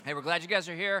Hey, we're glad you guys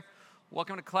are here.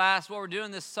 Welcome to class. What we're doing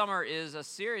this summer is a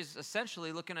series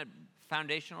essentially looking at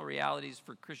foundational realities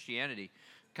for Christianity,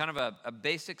 kind of a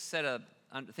basic set of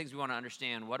things we want to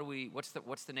understand. What's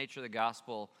the nature of the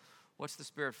gospel? What's the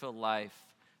spirit-filled life?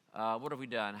 What have we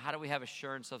done? How do we have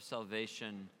assurance of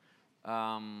salvation?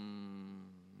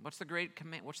 What's the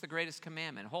greatest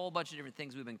commandment? A whole bunch of different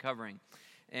things we've been covering.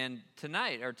 And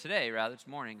today, it's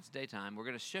morning, it's daytime, we're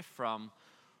going to shift from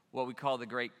what we call the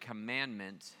Great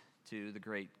Commandment to the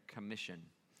Great Commission.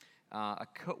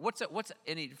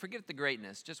 Forget the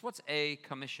greatness, just what's a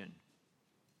commission?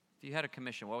 If you had a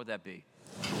commission, what would that be?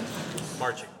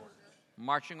 Marching.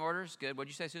 Marching orders, good. What'd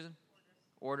you say, Susan?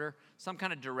 Order, some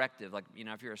kind of directive, like,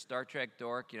 if you're a Star Trek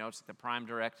dork, it's like the prime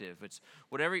directive. It's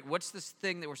what's this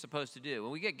thing that we're supposed to do?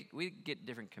 Well, we get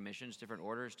different commissions, different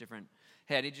orders,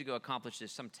 hey, I need you to go accomplish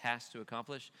this, some task to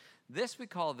accomplish. This we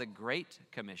call the Great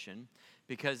Commission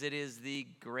because it is the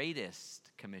greatest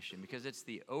commission, because it's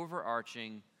the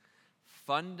overarching,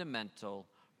 fundamental,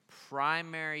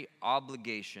 primary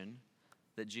obligation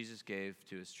that Jesus gave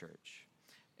to his church.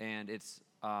 And it's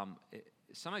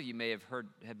some of you may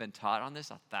have been taught on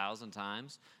this 1,000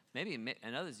 times,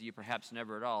 and others of you perhaps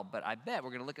never at all, but I bet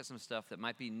we're going to look at some stuff that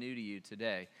might be new to you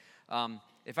today.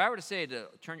 If I were to say to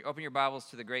open your Bibles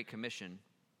to the Great Commission,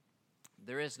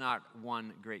 there is not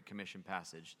one Great Commission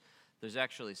passage. There's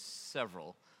actually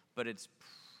several, but it's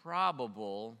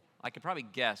probable, I could probably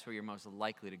guess where you're most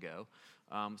likely to go.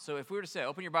 So if we were to say,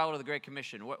 open your Bible to the Great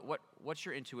Commission, what's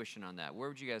your intuition on that? Where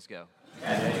would you guys go?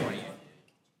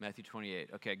 Matthew 28.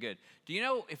 Okay, good. Do you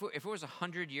know, if it was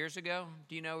 100 years ago,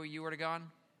 do you know where you would have gone?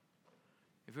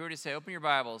 If we were to say, open your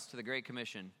Bibles to the Great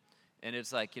Commission, and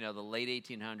it's like, the late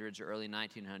 1800s or early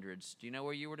 1900s, do you know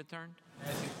where you would have turned?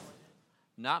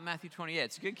 Not Matthew 28.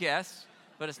 It's a good guess,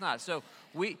 but it's not. So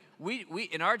we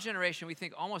in our generation, we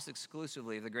think almost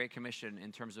exclusively of the Great Commission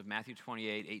in terms of Matthew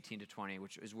 28, 18 to 20,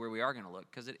 which is where we are going to look,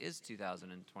 because it is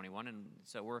 2021, and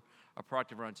so we're a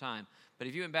product of our own time. But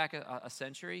if you went back a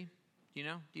century, do you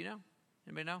know?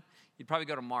 Anybody know? You'd probably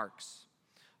go to Mark's.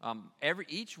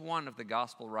 Each one of the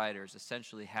gospel writers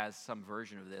essentially has some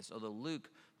version of this, although Luke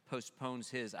postpones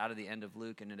his out of the end of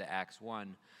Luke and into Acts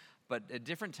 1. But at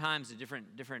different times, at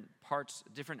different parts,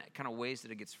 different kind of ways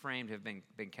that it gets framed have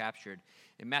been captured.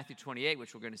 In Matthew 28,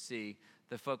 which we're going to see,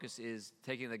 the focus is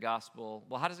taking the gospel.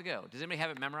 Well, how does it go? Does anybody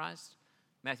have it memorized?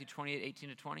 Matthew 28, 18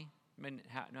 to 20? Anybody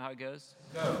know how it goes?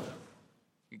 Go.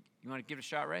 You want to give it a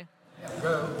shot, Ray? Yeah.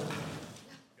 Go.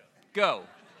 Go.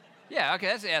 Yeah, okay,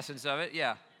 that's the essence of it.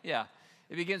 Yeah.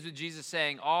 It begins with Jesus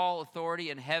saying, all authority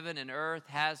in heaven and earth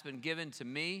has been given to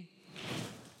me.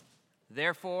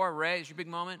 Therefore, Ray, it's your big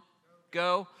moment.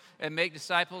 Go and make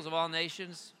disciples of all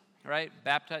nations, right?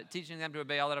 Teaching them to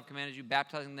obey all that I've commanded you,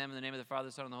 baptizing them in the name of the Father,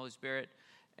 the Son, and the Holy Spirit.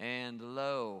 And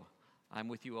lo, I'm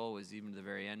with you always, even to the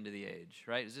very end of the age,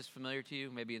 right? Is this familiar to you?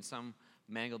 Maybe in some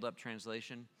mangled up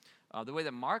translation. The way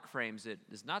that Mark frames it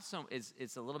is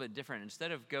it's a little bit different.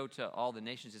 Instead of go to all the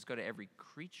nations, it's go to every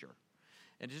creature.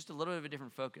 And it's just a little bit of a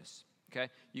different focus,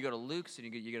 okay? You go to Luke's, and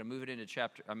you're going to move it into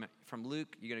from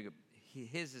Luke, you're going to go,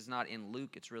 his is not in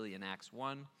Luke, it's really in Acts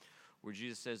 1, where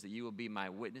Jesus says that you will be my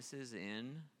witnesses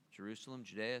in Jerusalem,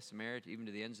 Judea, Samaria, even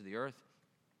to the ends of the earth.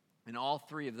 And all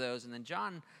three of those, and then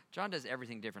John does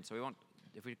everything different, so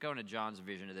if we go into John's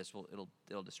vision of this,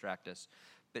 it'll distract us.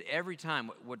 But every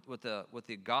time, what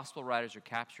the gospel writers are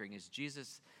capturing is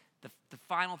Jesus, the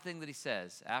final thing that he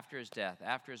says after his death,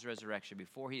 after his resurrection,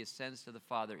 before he ascends to the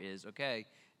Father is, okay,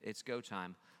 it's go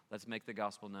time. Let's make the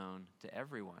gospel known to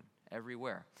everyone,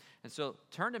 everywhere. And so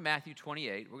turn to Matthew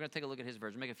 28. We're going to take a look at his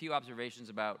version, make a few observations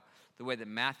about the way that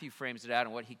Matthew frames it out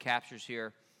and what he captures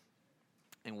here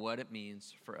and what it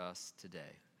means for us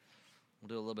today. We'll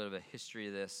do a little bit of a history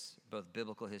of this, both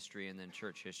biblical history and then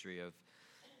church history of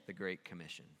the Great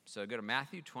Commission. So go to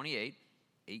Matthew 28,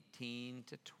 18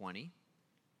 to 20,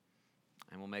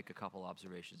 and we'll make a couple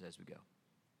observations as we go.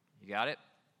 You got it?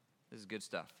 This is good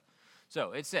stuff.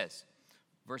 So it says,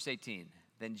 verse 18,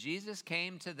 then Jesus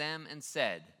came to them and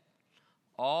said,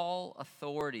 all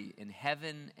authority in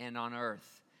heaven and on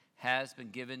earth has been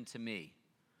given to me.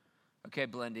 Okay,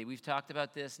 Blendy, we've talked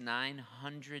about this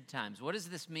 900 times. What does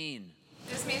this mean?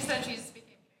 This means that Jesus became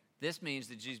king. This means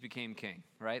that Jesus became king,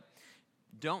 right?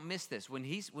 Don't miss this. When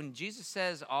Jesus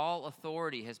says all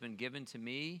authority has been given to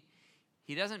me,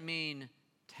 he doesn't mean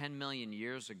 10 million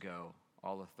years ago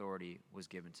all authority was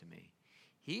given to me.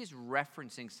 He's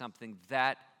referencing something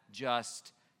that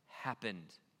just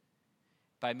happened.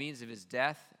 By means of his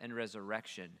death and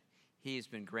resurrection, he has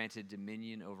been granted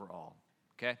dominion over all.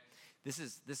 Okay? This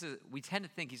is we tend to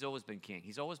think he's always been king.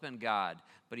 He's always been God,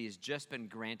 but he has just been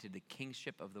granted the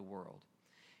kingship of the world.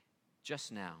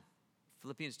 just now.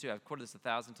 Philippians 2, I've quoted this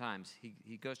 1,000 times.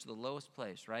 He goes to the lowest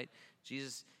place, right?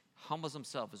 Jesus humbles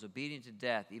himself, is obedient to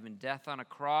death, even death on a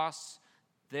cross.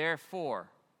 Therefore,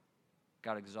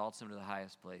 God exalts him to the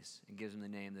highest place and gives him the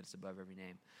name that's above every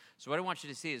name. So what I want you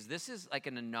to see is this is like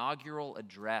an inaugural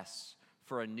address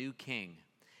for a new king.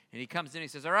 And he comes in and he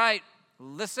says, all right,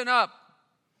 listen up.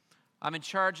 I'm in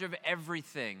charge of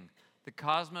everything. The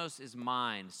cosmos is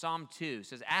mine. Psalm 2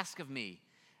 says, ask of me,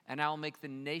 and I will make the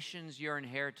nations your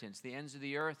inheritance, the ends of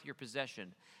the earth your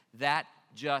possession. That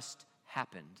just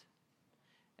happened.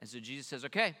 And so Jesus says,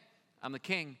 okay, I'm the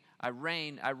king. I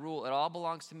reign. I rule. It all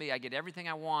belongs to me. I get everything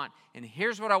I want. And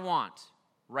here's what I want.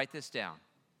 Write this down.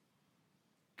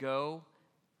 Go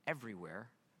everywhere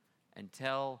and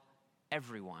tell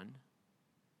everyone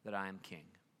that I am king.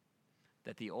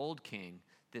 That the old king,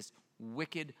 this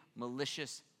wicked,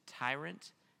 malicious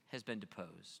tyrant, has been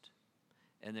deposed.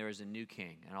 And there is a new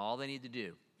king. And all they need to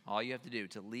do, all you have to do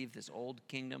to leave this old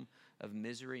kingdom of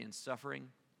misery and suffering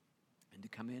and to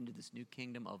come into this new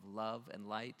kingdom of love and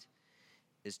light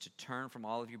is to turn from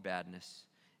all of your badness,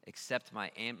 accept my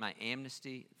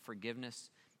amnesty, forgiveness,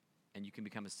 and you can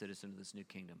become a citizen of this new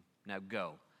kingdom. Now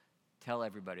go. Tell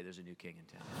everybody there's a new king in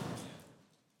town.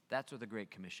 That's what the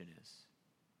Great Commission is.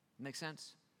 Make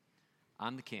sense?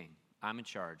 I'm the king. I'm in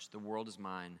charge. The world is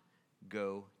mine.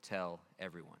 Go tell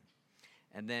everyone.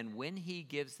 And then when he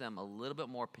gives them a little bit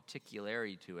more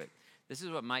particularity to it, this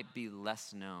is what might be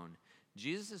less known.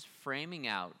 Jesus is framing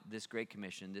out this Great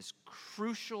Commission, this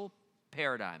crucial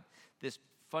paradigm, this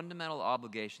fundamental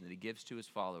obligation that he gives to his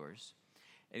followers,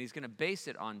 and he's going to base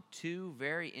it on two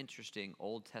very interesting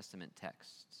Old Testament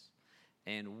texts.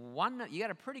 And one, you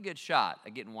got a pretty good shot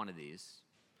at getting one of these,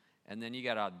 and then you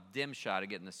got a dim shot at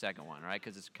getting the second one, right?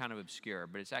 Because it's kind of obscure,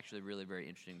 but it's actually really very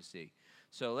interesting to see.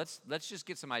 So let's just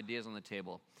get some ideas on the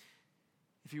table.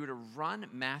 If you were to run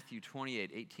Matthew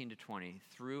 28, 18 to 20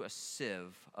 through a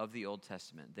sieve of the Old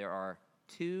Testament, there are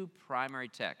two primary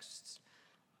texts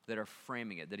that are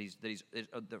framing it,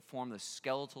 that form the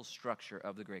skeletal structure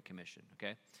of the Great Commission,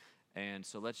 okay? And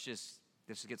so let's just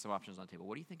get some options on the table.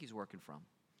 What do you think he's working from?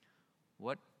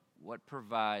 What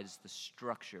provides the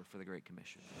structure for the Great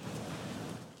Commission?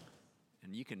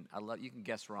 And you can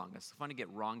guess wrong. It's fun to get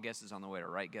wrong guesses on the way to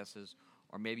right guesses,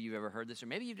 or maybe you've ever heard this, or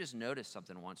maybe you've just noticed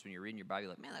something once when you're reading your Bible, you're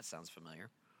like, man, that sounds familiar.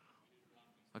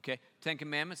 Okay, 10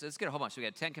 Commandments. Let's get a whole bunch. So we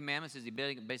got 10 Commandments. Is he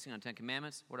basing on 10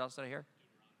 Commandments? What else did I hear?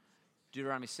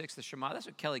 Deuteronomy 6, the Shema. That's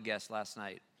what Kelly guessed last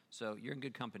night. So you're in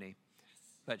good company.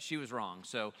 But she was wrong,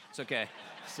 so it's okay.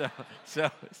 So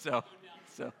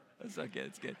it's okay.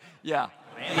 It's good. Yeah.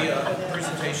 The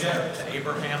presentation to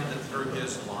Abraham that through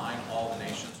his line all the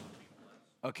nations would be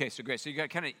blessed. Okay, so great. So you got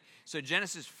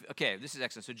Genesis, okay, this is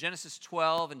excellent. So Genesis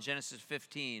 12 and Genesis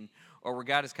 15, or where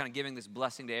God is kind of giving this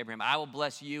blessing to Abraham. I will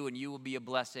bless you and you will be a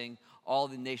blessing. All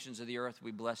the nations of the earth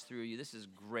will be blessed through you. This is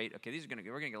great. Okay, we're going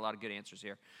to get a lot of good answers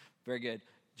here. Very good.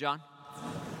 John?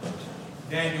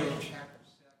 Daniel chapter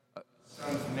 7,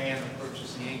 Son of Man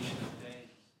approaches the Ancient of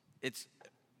Days.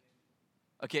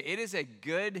 It is a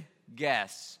good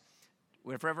guess.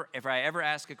 If I ever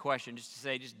ask a question, just to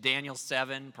say Daniel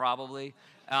 7 probably.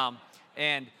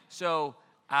 And so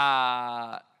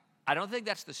I don't think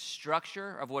that's the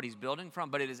structure of what he's building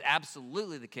from, but it is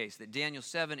absolutely the case that Daniel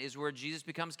 7 is where Jesus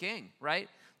becomes king, right?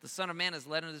 The Son of Man is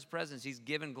led into his presence. He's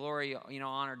given glory,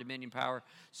 honor, dominion, power.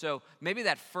 So maybe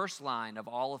that first line of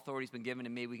all authority has been given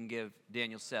to me, we can give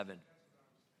Daniel 7.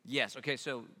 Yes, okay,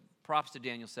 so props to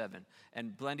Daniel 7.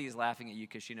 And Blendy is laughing at you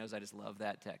because she knows I just love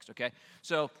that text, okay?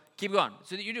 So keep going.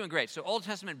 So you're doing great. So Old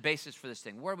Testament basis for this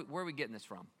thing. Where are we getting this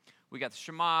from? We got the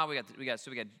Shema, we got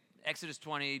Exodus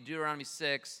 20, Deuteronomy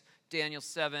 6, Daniel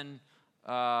 7,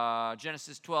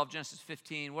 Genesis 12, Genesis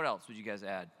 15. What else would you guys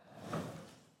add?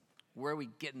 Where are we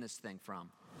getting this thing from?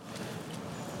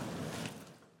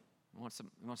 Want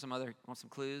some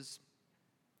clues?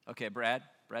 Okay, Brad's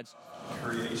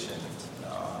Creation.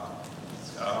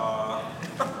 To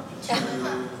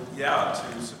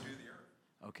subdue the earth.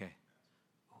 okay.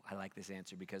 Oh, I like this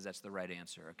answer because that's the right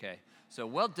answer. Okay, so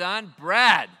well done,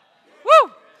 Brad.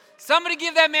 Woo! Somebody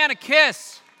give that man a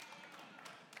kiss.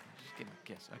 Just give him a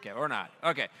kiss. Okay, or not.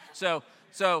 Okay, so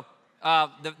the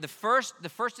first.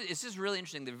 This is really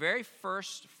interesting. The very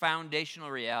first foundational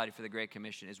reality for the Great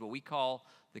Commission is what we call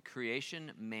the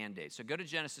creation mandate. So go to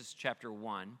Genesis chapter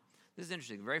 1. This is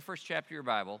interesting. The very first chapter of your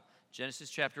Bible, Genesis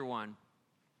chapter 1.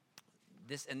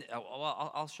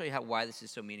 I'll show you why this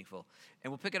is so meaningful,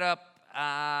 and we'll pick it up.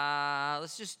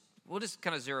 We'll just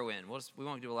kind of zero in. We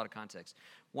won't do a lot of context.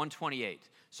 1:28.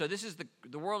 So this is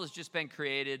the world has just been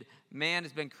created. Man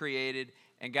has been created,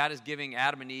 And God is giving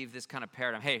Adam and Eve this kind of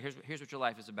paradigm. Hey, here's what your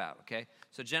life is about, okay?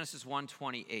 So Genesis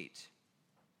 1:28.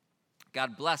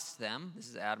 God blessed them, this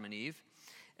is Adam and Eve,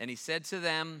 and he said to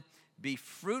them, be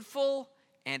fruitful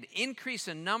and increase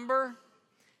in number,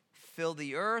 fill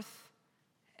the earth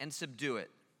and subdue it.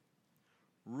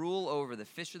 Rule over the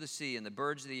fish of the sea and the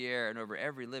birds of the air and over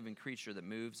every living creature that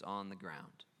moves on the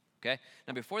ground. Okay?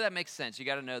 Now, before that makes sense, you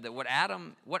got to know that what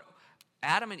Adam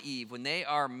and Eve, when they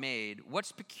are made,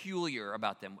 what's peculiar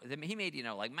about them? He made,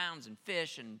 like mountains and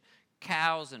fish and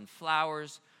cows and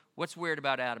flowers. What's weird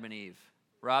about Adam and Eve?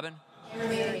 Robin? They're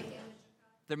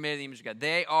made in the image of God.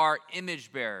 They are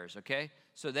image bearers, okay?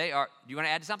 So they are, do you want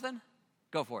to add something?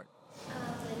 Go for it.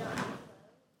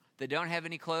 They don't have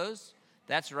any clothes?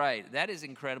 That's right. That is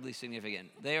incredibly significant.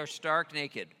 They are stark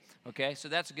naked, okay? So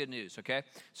that's good news, okay?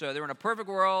 So they're in a perfect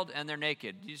world and they're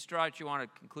naked. You just draw what you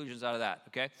want conclusions out of that,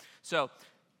 okay? So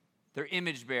they're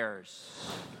image bearers.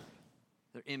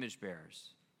 They're image bearers.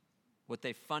 What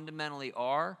they fundamentally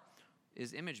are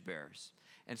is image bearers.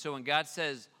 And so when God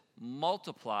says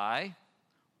multiply,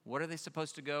 what are they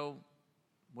supposed to go,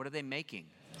 what are they making?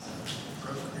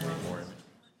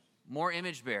 More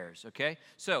image bearers, okay?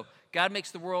 So God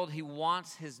makes the world. He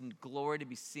wants his glory to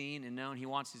be seen and known. He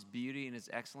wants his beauty and his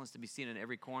excellence to be seen in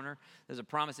every corner. There's a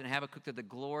promise in Habakkuk that the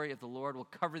glory of the Lord will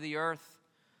cover the earth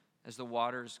as the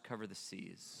waters cover the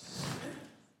seas.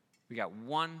 We got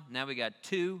one, now we got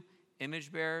two image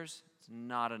bearers. It's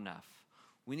not enough.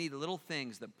 We need little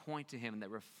things that point to him,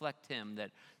 that reflect him,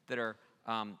 that are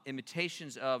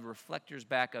imitations of, reflectors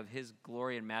back of his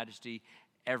glory and majesty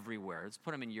everywhere. Let's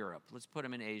put him in Europe. Let's put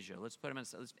him in Asia. Let's put him in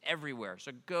everywhere.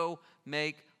 So go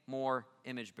make more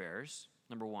image bearers,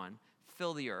 number one.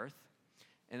 Fill the earth.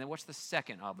 And then what's the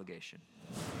second obligation?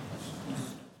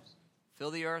 Fill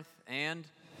the earth and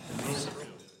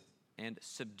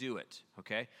subdue it,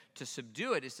 okay? To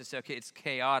subdue it is to say, okay, it's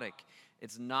chaotic.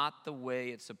 It's not the way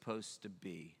it's supposed to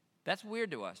be. That's weird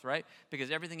to us, right?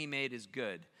 Because everything he made is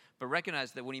good. But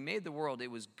recognize that when he made the world, it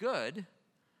was good,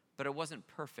 but it wasn't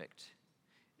perfect.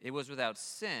 It was without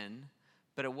sin,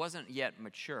 but it wasn't yet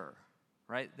mature,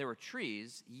 right? There were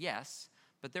trees, yes,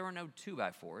 but there were no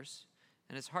 2x4s,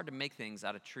 and it's hard to make things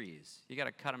out of trees. You got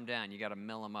to cut them down. You got to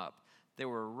mill them up. There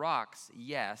were rocks,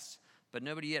 yes, but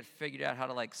nobody yet figured out how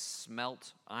to,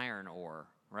 smelt iron ore,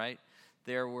 right?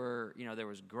 There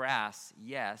was grass,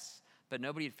 yes, but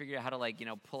nobody had figured out how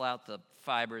to, pull out the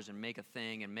fibers and make a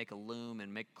thing and make a loom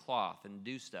and make cloth and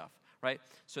do stuff. Right?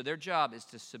 So their job is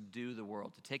to subdue the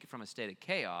world, to take it from a state of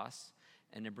chaos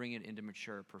and to bring it into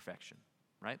mature perfection,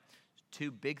 right? Two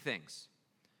big things.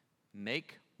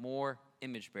 Make more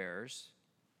image bearers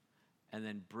and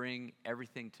then bring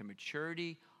everything to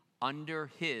maturity under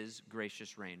his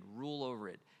gracious reign. Rule over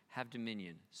it. Have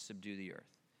dominion. Subdue the earth.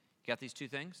 You got these two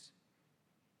things?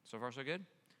 So far, so good?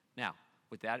 Now,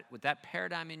 with that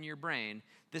paradigm in your brain,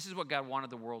 this is what God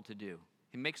wanted the world to do.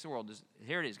 He makes the world.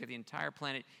 Here it is. Got the entire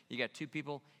planet. You got two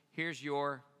people. Here's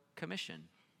your commission,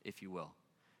 if you will.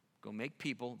 Go make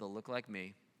people that look like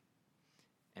me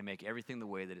and make everything the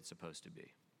way that it's supposed to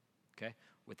be. Okay?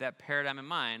 With that paradigm in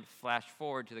mind, flash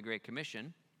forward to the Great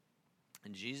Commission,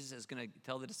 and Jesus is going to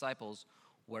tell the disciples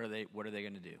what are they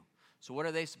going to do. So what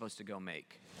are they supposed to go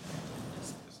make?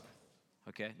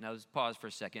 Okay, now let's pause for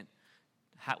a second.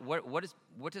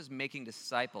 What does making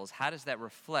disciples, how does that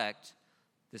reflect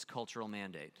this cultural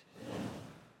mandate?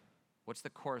 What's the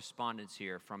correspondence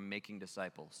here from making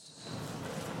disciples?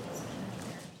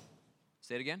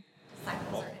 Say it again.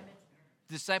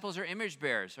 Disciples are image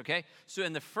bearers, okay? So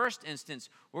in the first instance,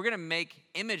 we're going to make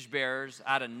image bearers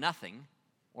out of nothing,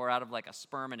 or out of a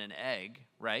sperm and an egg,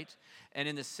 right? And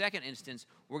in the second instance,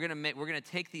 we're going to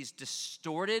take these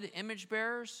distorted image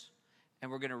bearers and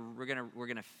we're going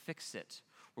to fix it.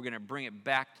 We're going to bring it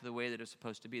back to the way that it's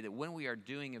supposed to be. That when we are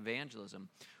doing evangelism,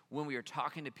 when we are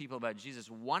talking to people about Jesus,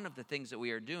 one of the things that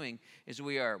we are doing is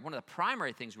one of the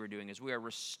primary things we're doing is we are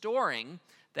restoring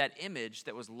that image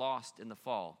that was lost in the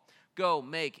fall. Go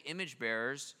make image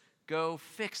bearers. Go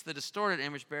fix the distorted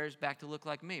image bearers back to look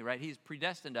like me, right? He's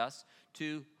predestined us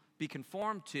to be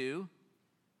conformed to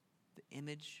the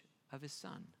image of his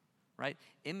son, right?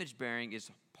 Image bearing is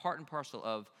part and parcel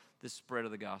of the spread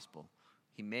of the gospel.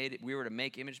 He made it. We were to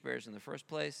make image bearers in the first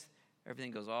place.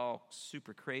 Everything goes all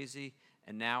super crazy.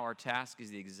 And now our task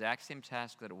is the exact same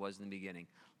task that it was in the beginning.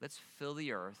 Let's fill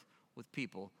the earth with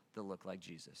people that look like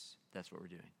Jesus. That's what we're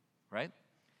doing, right?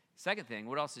 Second thing,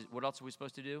 what else are we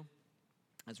supposed to do?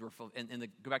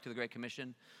 Go back to the Great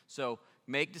Commission. So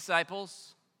make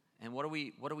disciples. And what do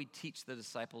we teach the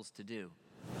disciples to do?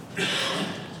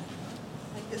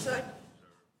 Yes,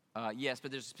 Yes,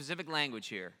 but there's specific language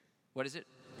here. What is it?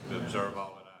 To observe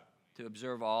all that to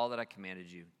observe all that I commanded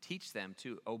you. Teach them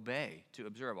to obey, to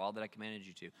observe all that I commanded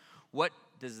you to. What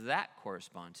does that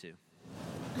correspond to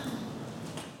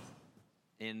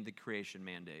in the creation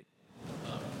mandate?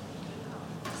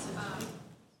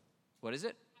 What is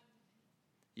it?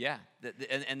 Yeah,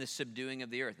 and the subduing of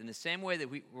the earth. In the same way that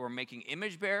we're making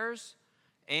image bearers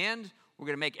and we're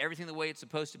going to make everything the way it's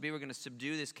supposed to be, we're going to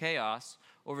subdue this chaos.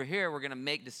 Over here, we're going to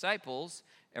make disciples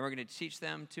and we're going to teach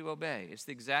them to obey. It's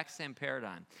the exact same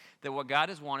paradigm. That what God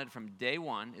has wanted from day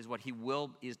one is what he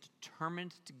is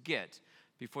determined to get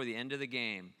before the end of the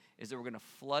game, is that we're going to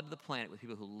flood the planet with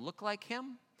people who look like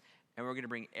him, and we're going to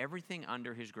bring everything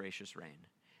under his gracious reign.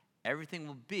 Everything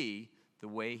will be the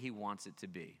way he wants it to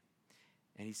be.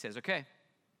 And he says, okay,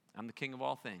 I'm the king of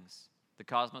all things. The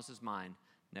cosmos is mine.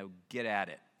 Now get at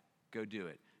it. Go do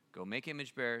it. Go make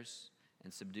image bearers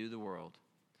and subdue the world.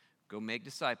 Go make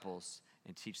disciples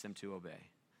and teach them to obey.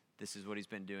 This is what he's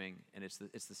been doing, and it's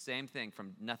the same thing.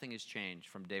 Nothing has changed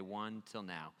from day one till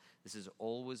now. This has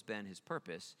always been his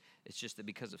purpose. It's just that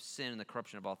because of sin and the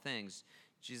corruption of all things,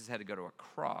 Jesus had to go to a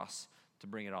cross to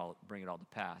bring it all to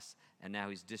pass. And now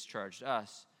he's discharged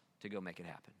us to go make it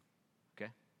happen. Okay?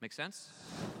 Make sense?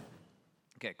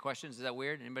 Okay, questions? Is that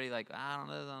weird? Anybody like, I don't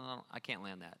know, I can't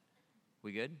land that.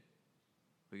 We good?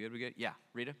 We good? Yeah,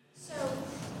 Rita?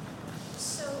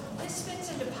 So this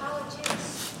fits into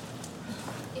politics.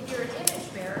 If you're an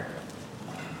image bearer,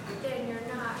 then you're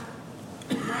not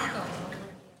wacko.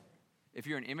 If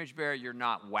you're an image bearer, you're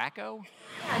not wacko?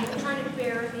 Yeah, you're trying to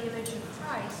bear the image of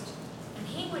Christ, and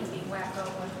he would be wacko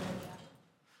one way or the other.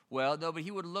 Well, no, but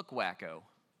he would look wacko,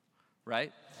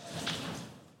 right?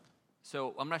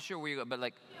 So I'm not sure where you go, but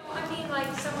like... I mean like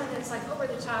someone that's like over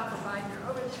the top for Biden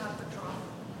or over the top for Trump,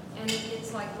 and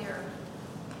it's like they're...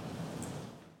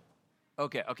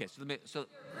 Okay, so they're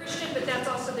Christian, but that's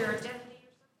also their identity or something?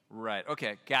 Right,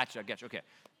 okay, gotcha, okay.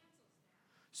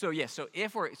 So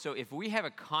if we have a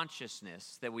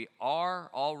consciousness that we are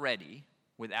already,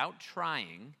 without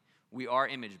trying, we are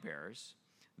image bearers,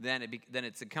 then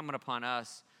it's incumbent upon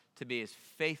us to be as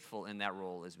faithful in that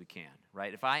role as we can,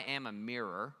 right? If I am a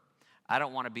mirror, I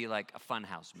don't want to be like a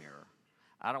funhouse mirror.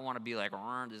 I don't want to be like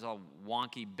this all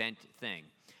wonky bent thing.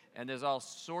 And there's all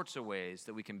sorts of ways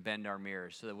that we can bend our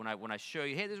mirrors so that when I show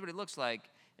you, hey, this is what it looks like,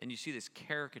 and you see this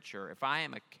caricature, if I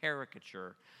am a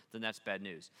caricature, then that's bad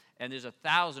news. And there's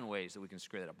 1,000 ways that we can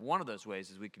screw that up. One of those ways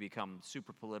is we can become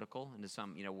super political into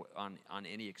some, on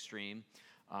any extreme.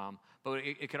 But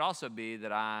it could also be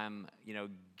that I'm,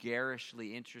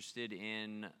 garishly interested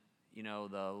in,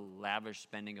 the lavish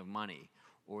spending of money,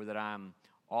 or that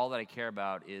all that I care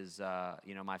about is,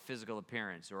 my physical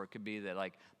appearance. Or it could be that,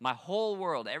 like, my whole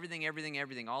world, everything,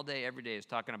 all day, every day is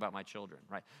talking about my children,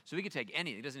 right? So we could take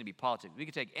anything. It doesn't need to be politics. We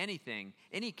could take anything,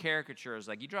 any caricatures.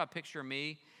 Like, you draw a picture of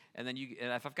me, and then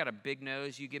if I've got a big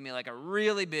nose, you give me, like, a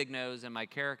really big nose in my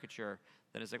caricature,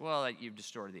 then it's like, well, you've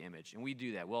distorted the image. And we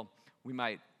do that. Well, we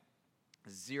might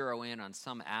zero in on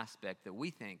some aspect that we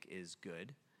think is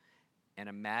good and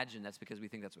imagine that's because we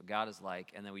think that's what God is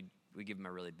like, and then we give him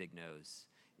a really big nose,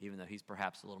 even though he's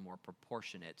perhaps a little more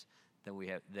proportionate than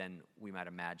we might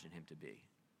imagine him to be.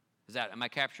 Am I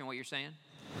capturing what you're saying?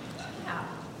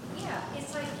 Yeah.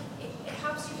 It's like, it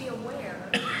helps you be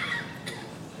aware.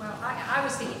 Well, I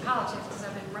was thinking politics because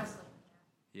I've been wrestling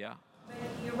with that. Yeah. But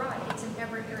you're right, it's in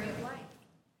every area of life.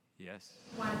 Yes.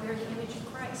 You want to bear the image of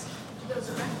Christ to those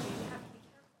around you have to be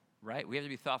careful. Right, we have to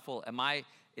be thoughtful.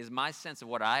 Is my sense of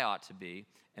what I ought to be,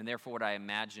 and therefore what I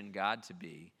imagine God to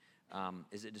be,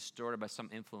 is it distorted by some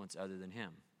influence other than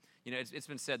him? It's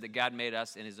been said that God made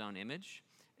us in his own image,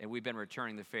 and we've been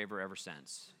returning the favor ever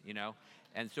since,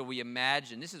 And so we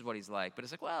imagine this is what he's like, but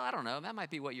it's like, well, I don't know. That might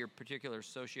be what your particular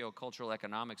socio-cultural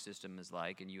economic system is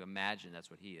like, and you imagine that's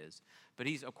what he is. But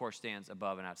he, of course, stands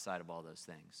above and outside of all those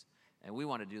things. And we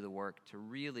want to do the work to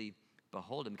really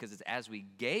behold him, because it's as we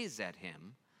gaze at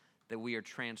him that we are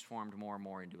transformed more and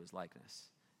more into his likeness.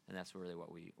 And that's really what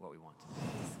we want to do.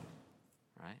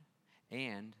 Right?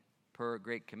 And per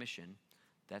Great Commission,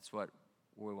 that's what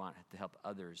we want to help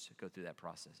others go through that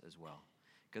process as well.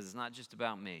 Because it's not just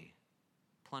about me.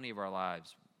 Plenty of our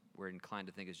lives we're inclined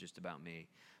to think is just about me.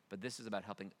 But this is about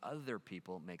helping other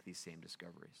people make these same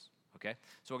discoveries. Okay?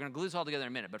 So we're going to glue this all together in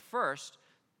a minute. But first,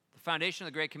 the foundation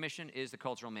of the Great Commission is the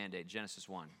cultural mandate, Genesis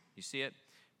 1. You see it?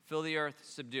 Fill the earth,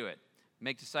 subdue it.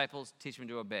 Make disciples, teach them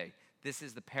to obey. This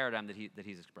is the paradigm that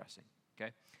he's expressing.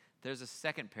 Okay? There's a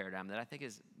second paradigm that I think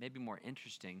is maybe more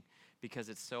interesting because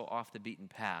it's so off the beaten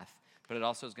path, but it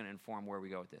also is going to inform where we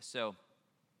go with this. So,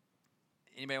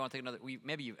 anybody want to take another?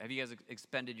 Have you guys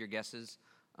expended your guesses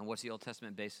on what's the Old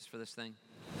Testament basis for this thing?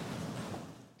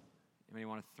 Anybody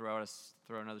want to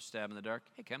throw another stab in the dark?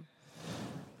 Hey, Kim.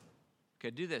 Okay,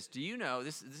 do this. Do you know,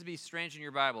 this would be strange in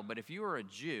your Bible, but if you were a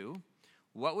Jew,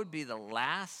 what would be the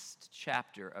last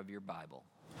chapter of your Bible?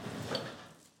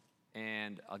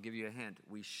 And I'll give you a hint.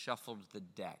 We shuffled the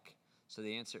deck. So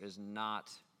the answer is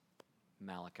not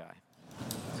Malachi.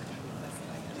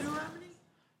 Deuteronomy?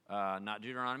 Not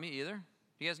Deuteronomy either.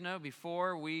 You guys know,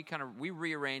 before we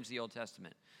rearranged the Old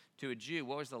Testament. To a Jew,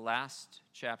 what was the last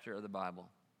chapter of the Bible?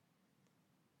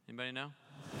 Anybody know?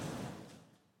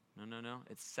 No.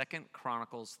 It's 2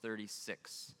 Chronicles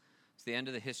 36. It's the end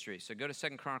of the history. So go to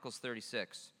 2 Chronicles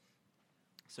 36.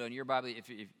 So in your Bible, if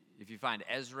you find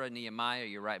Ezra, Nehemiah,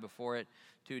 you're right before it.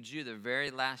 To a Jew, the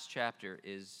very last chapter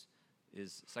is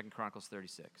 2 Chronicles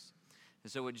 36.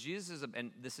 And so what Jesus is,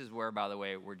 and this is where, by the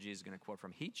way, where Jesus is going to quote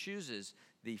from. He chooses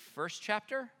the first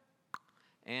chapter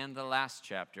and the last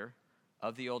chapter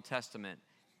of the Old Testament,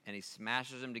 and he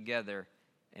smashes them together,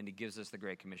 and he gives us the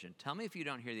Great Commission. Tell me if you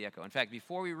don't hear the echo. In fact,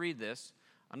 before we read this,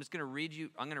 I'm going to read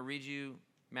you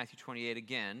Matthew 28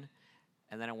 again,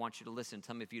 and then I want you to listen.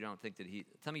 Tell me if you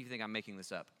think I'm making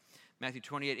this up. Matthew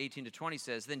 28, 18 to 20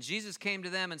 says, Then Jesus came to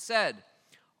them and said,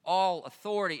 All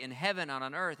authority in heaven and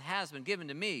on earth has been given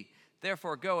to me.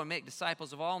 Therefore go and make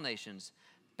disciples of all nations,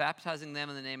 baptizing them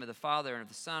in the name of the Father and of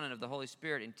the Son and of the Holy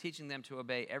Spirit, and teaching them to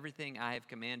obey everything I have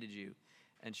commanded you.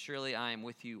 And surely I am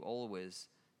with you always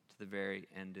to the very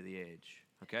end of the age.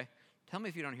 Okay? Tell me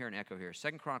if you don't hear an echo here.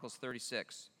 2 Chronicles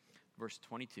 36, verse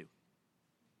 22.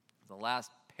 The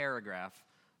last paragraph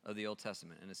of the Old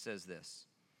Testament. And it says this.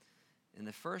 In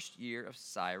the first year of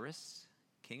Cyrus,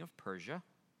 king of Persia.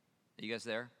 Are you guys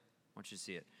there? I want you to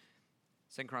see it.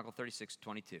 2 Chronicles 36,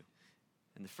 22.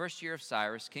 In the first year of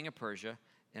Cyrus, king of Persia,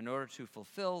 in order to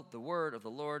fulfill the word of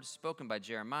the Lord spoken by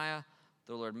Jeremiah,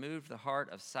 the Lord moved the heart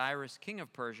of Cyrus, king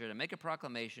of Persia, to make a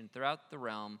proclamation throughout the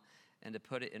realm and to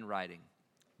put it in writing.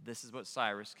 This is what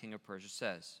Cyrus, king of Persia,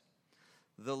 says.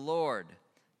 The Lord,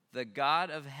 the God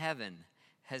of heaven,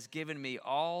 has given me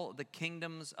all the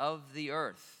kingdoms of the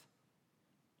earth.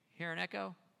 Hear an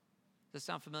echo? Does this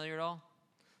sound familiar at all?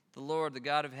 The Lord, the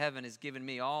God of heaven, has given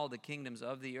me all the kingdoms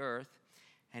of the earth,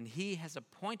 and he has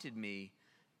appointed me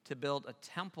to build a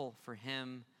temple for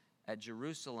him at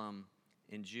Jerusalem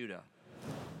in Judah.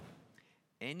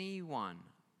 Any one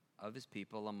of his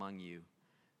people among you,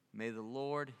 may the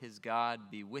Lord his God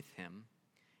be with him,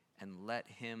 and let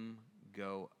him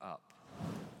go up.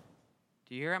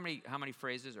 Do you hear how many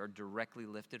phrases are directly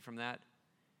lifted from that?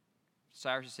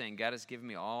 Cyrus is saying, God has given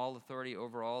me all authority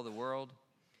over all the world.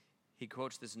 He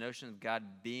quotes this notion of God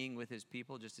being with his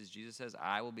people, just as Jesus says,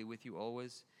 I will be with you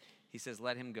always. He says,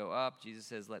 let him go up. Jesus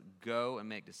says, let go and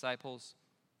make disciples.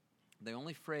 The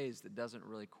only phrase that doesn't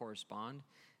really correspond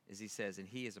is he says, and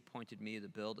he has appointed me to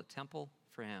build a temple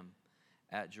for him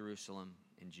at Jerusalem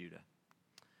in Judah.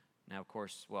 Now, of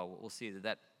course, we'll see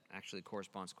that actually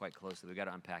corresponds quite closely. We've got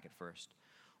to unpack it first.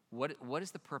 What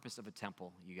is the purpose of a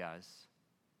temple, you guys?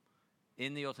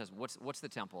 In the Old Testament, what's the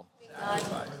temple?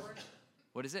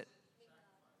 What is it?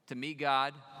 To meet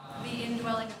God. The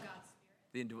indwelling of God's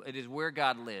Spirit. It is where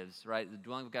God lives, right? The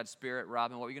dwelling of God's Spirit.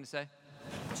 Robin, what were you going to say?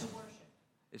 To worship.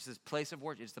 It's this place of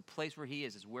worship. It's the place where he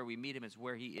is. It's where we meet him. It's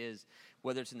where he is.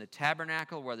 Whether it's in the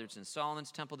tabernacle, whether it's in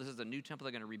Solomon's temple. This is a new temple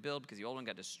they're going to rebuild because the old one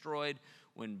got destroyed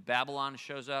when Babylon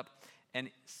shows up. And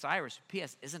Cyrus,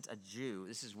 P.S., isn't a Jew.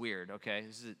 This is weird, okay?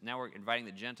 Now we're inviting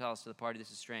the Gentiles to the party.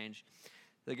 This is strange.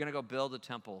 They're going to go build a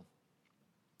temple.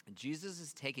 And Jesus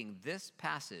is taking this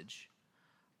passage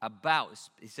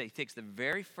he takes the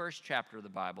very first chapter of the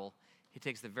Bible, he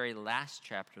takes the very last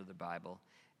chapter of the Bible,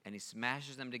 and he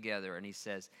smashes them together, and he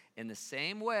says, in the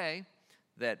same way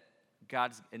that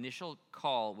God's initial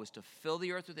call was to fill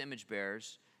the earth with image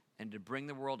bearers and to bring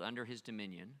the world under his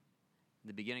dominion, in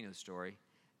the beginning of the story,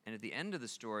 and at the end of the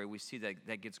story, we see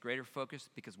that gets greater focus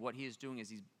because what he is doing is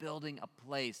he's building a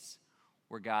place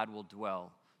where God will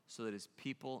dwell so that his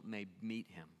people may meet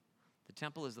him. The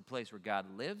temple is the place where God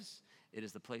lives. It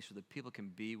is the place where the people can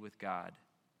be with God.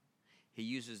 He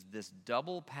uses this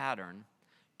double pattern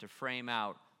to frame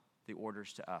out the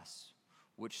orders to us,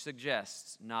 which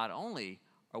suggests not only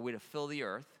are we to fill the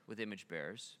earth with image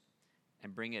bearers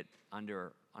and bring it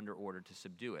under order to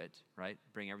subdue it, right?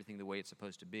 Bring everything the way it's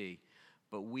supposed to be,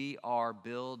 but we are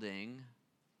building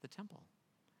the temple.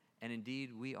 And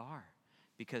indeed, we are.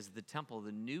 Because the temple,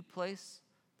 the new place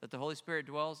that the Holy Spirit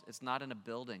dwells, it's not in a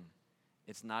building.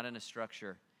 It's not in a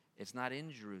structure. It's not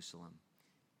in Jerusalem.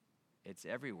 It's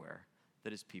everywhere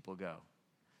that his people go.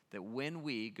 That when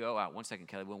we go out, one second,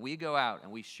 Kelly, when we go out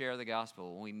and we share the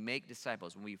gospel, when we make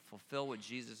disciples, when we fulfill what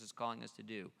Jesus is calling us to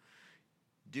do,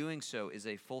 doing so is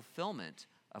a fulfillment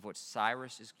of what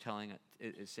Cyrus is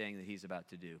saying that he's about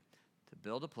to do, to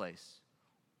build a place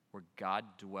where God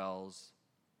dwells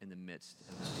in the midst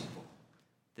of his people.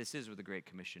 This is what the Great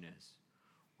Commission is.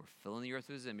 We're filling the earth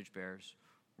with his image bearers.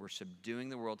 We're subduing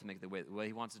the world to make it the way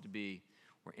he wants it to be.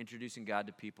 We're introducing God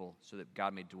to people so that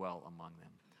God may dwell among them.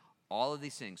 All of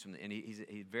these things, and he's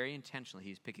very intentionally,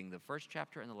 he's picking the first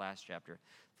chapter and the last chapter.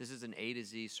 This is an A to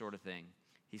Z sort of thing.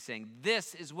 He's saying,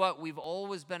 this is what we've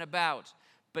always been about,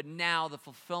 but now the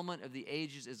fulfillment of the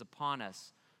ages is upon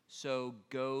us, so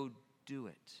go do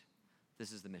it.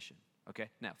 This is the mission. Okay?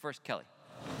 Now, first, Kelly.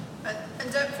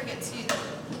 And don't forget, too,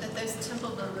 that those temple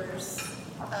builders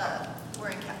were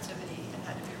in captivity and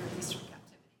had to be released from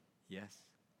captivity. Yes.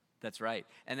 That's right.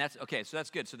 And that's, okay, so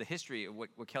that's good. So the history of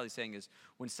what Kelly's saying is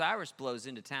when Cyrus blows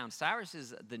into town, Cyrus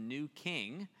is the new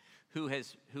king who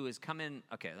has come in.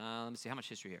 Okay, let me see how much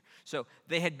history here. So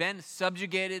they had been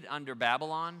subjugated under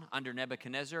Babylon, under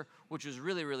Nebuchadnezzar, which was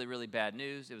really, really, really bad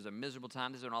news. It was a miserable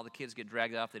time. This is when all the kids get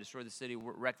dragged off. They destroy the city,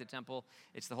 wreck the temple.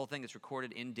 It's the whole thing that's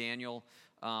recorded in Daniel.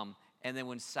 And then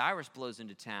when Cyrus blows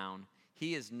into town,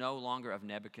 he is no longer of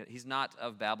Nebuchadnezzar. He's not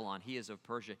of Babylon. He is of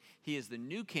Persia. He is the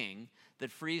new king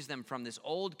that frees them from this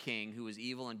old king who was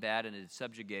evil and bad and had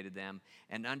subjugated them.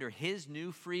 And under his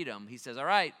new freedom, he says, all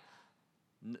right,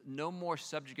 no more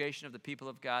subjugation of the people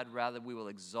of God. Rather, we will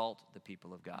exalt the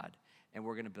people of God. And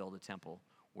we're going to build a temple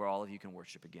where all of you can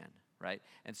worship again, right?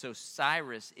 And so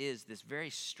Cyrus is this very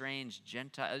strange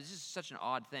Gentile. This is such an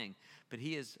odd thing. But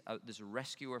he is this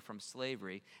rescuer from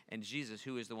slavery. And Jesus,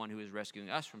 who is the one who is rescuing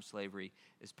us from slavery,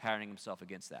 is patterning himself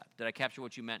against that. Did I capture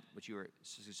what you meant, what you were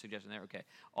suggesting there? Okay,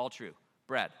 all true.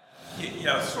 Brad.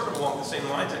 Yeah, sort of along the same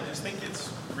lines. I just think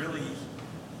it's really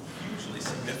hugely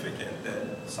significant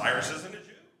that Cyrus isn't a Jew.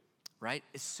 Right?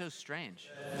 It's so strange.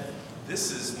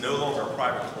 This is no longer a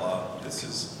private club. This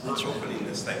is, we're opening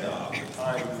this thing up. It's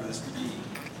time for this to be,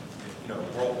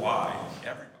 worldwide,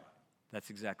 everybody.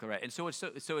 That's exactly right. And so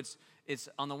it's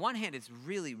on the one hand, it's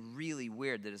really, really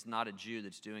weird that it's not a Jew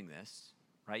that's doing this,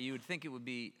 right? You would think it would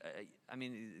be,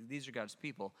 these are God's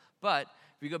people. But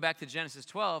if you go back to Genesis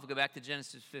 12, go back to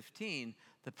Genesis 15,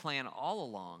 the plan all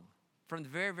along, from the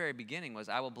very, very beginning was,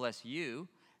 I will bless you,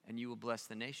 and you will bless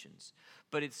the nations.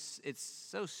 But it's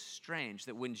so strange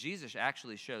that when Jesus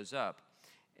actually shows up,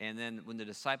 and then when the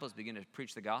disciples begin to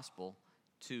preach the gospel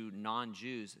to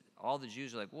non-Jews, all the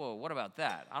Jews are like, whoa, what about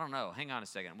that? I don't know. Hang on a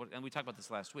second. And we talked about this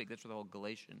last week. That's where the whole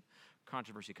Galatian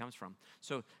controversy comes from.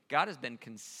 So God has been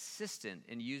consistent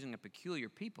in using a peculiar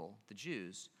people, the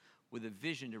Jews, with a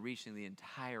vision to reaching the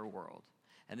entire world.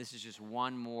 And this is just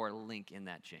one more link in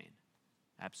that chain.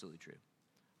 Absolutely true.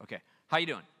 Okay, how you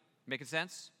doing? Making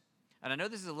sense? And I know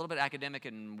this is a little bit academic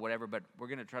and whatever, but we're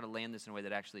going to try to land this in a way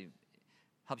that actually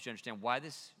helps you understand why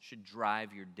this should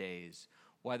drive your days,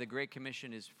 why the Great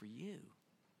Commission is for you.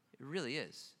 It really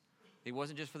is. It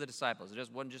wasn't just for the disciples. It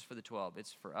wasn't just for the 12.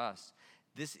 It's for us.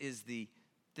 This is the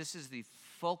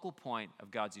focal point of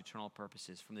God's eternal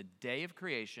purposes. From the day of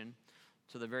creation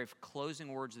to the very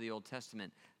closing words of the Old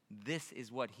Testament, this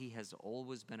is what he has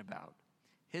always been about.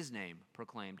 His name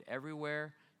proclaimed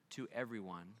everywhere to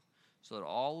everyone, so that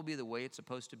all will be the way it's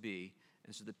supposed to be,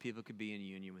 and so that people could be in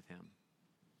union with him.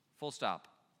 Full stop.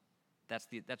 That's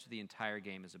what the entire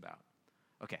game is about.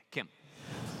 Okay, Kim.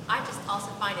 I just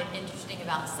also find it interesting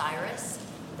about Cyrus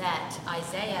that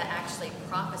Isaiah actually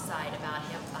prophesied about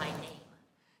him by name.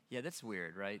 Yeah, that's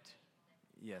weird, right?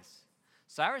 Yes.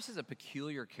 Cyrus is a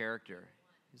peculiar character.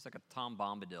 He's like a Tom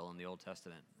Bombadil in the Old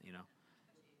Testament,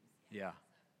 Yeah.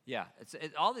 Yeah,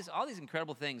 all these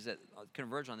incredible things that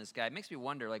converge on this guy. It makes me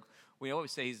wonder, like, we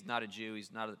always say he's not a Jew,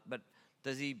 but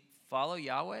does he follow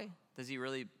Yahweh? Does he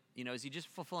really, is he just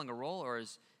fulfilling a role, or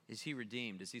is he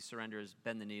redeemed? Does he surrender,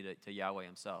 bend the knee to Yahweh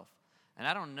himself? And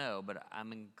I don't know, but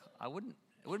it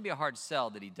wouldn't be a hard sell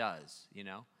that he does,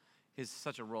 He's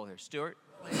such a role here. Stuart?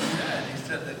 He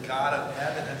said that God of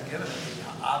heaven has given him.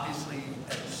 He obviously,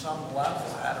 at some level,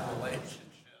 had a relationship.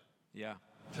 Yeah.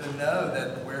 To know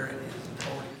that where it is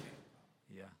totally.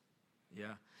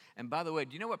 Yeah. And by the way,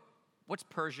 do you know what's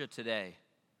Persia today?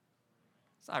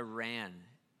 It's Iran.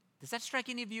 Does that strike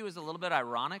any of you as a little bit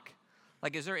ironic?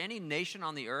 Like, is there any nation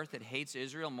on the earth that hates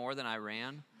Israel more than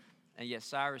Iran? And yet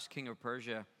Cyrus, king of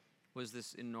Persia, was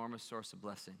this enormous source of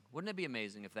blessing. Wouldn't it be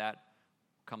amazing if that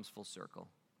comes full circle,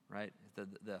 right?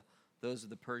 If those of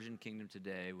the Persian kingdom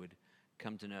today would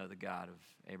come to know the God of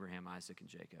Abraham, Isaac, and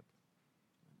Jacob.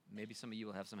 Maybe some of you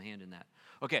will have some hand in that.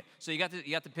 Okay, so you got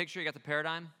the picture, you got the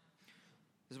paradigm.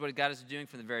 This is what God is doing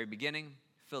from the very beginning.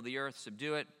 Fill the earth,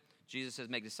 subdue it. Jesus says,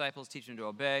 make disciples, teach them to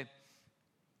obey.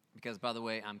 Because, by the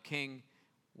way, I'm king.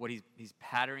 What he's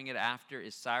patterning it after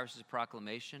is Cyrus's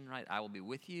proclamation, right? I will be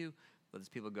with you. let these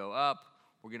people go up.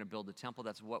 We're going to build a temple.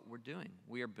 That's what we're doing.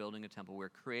 We are building a temple. We're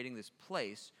creating this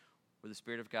place where the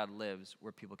Spirit of God lives,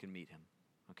 where people can meet him.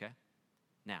 Okay?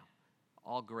 Now,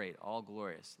 all great, all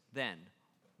glorious. Then,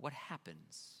 what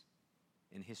happens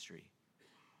in history?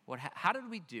 How did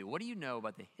we do? What do you know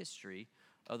about the history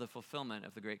of the fulfillment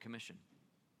of the Great Commission?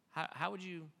 How would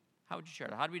you share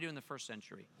it? How did we do in the first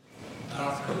century?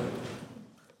 Not good.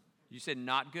 You said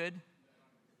not good?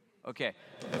 Okay.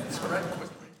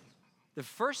 The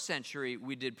first century,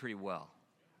 we did pretty well.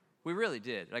 We really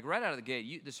did. Like right out of the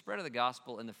gate, the spread of the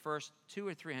gospel in the first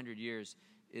 200 or 300 years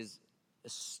is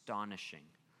astonishing.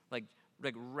 Like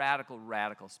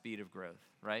radical speed of growth,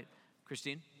 right?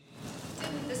 Christine?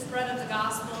 Didn't the spread of the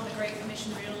gospel and the Great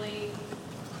Commission really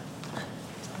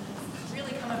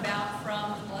come about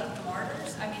from the blood of the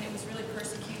martyrs? I mean, it was really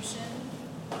persecution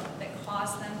that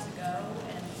caused them to go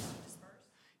and disperse.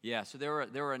 Yeah, so there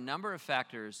were a number of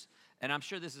factors, and I'm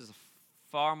sure this is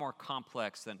far more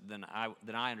complex than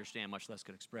I understand, much less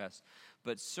could express.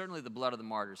 But certainly the blood of the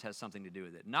martyrs has something to do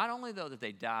with it. Not only though that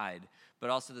they died, but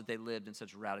also that they lived in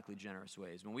such radically generous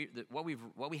ways. What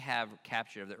we have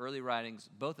captured of the early writings,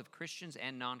 both of Christians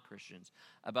and non-Christians,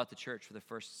 about the church for the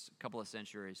first couple of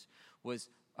centuries was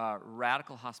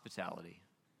radical hospitality,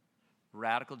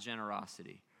 radical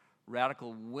generosity,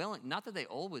 radical willing, not that they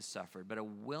always suffered, but a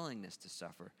willingness to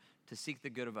suffer, to seek the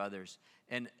good of others.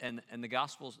 And the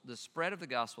gospels, the spread of the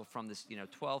gospel from this,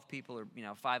 12 people or,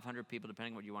 500 people,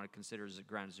 depending on what you want to consider as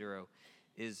ground zero,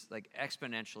 is like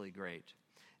exponentially great.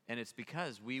 And it's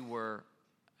because we were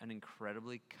an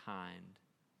incredibly kind,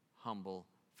 humble,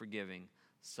 forgiving,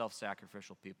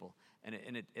 self-sacrificial people. And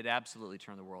it absolutely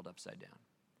turned the world upside down.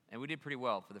 And we did pretty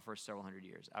well for the first several hundred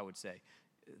years, I would say,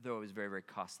 though it was very, very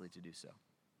costly to do so.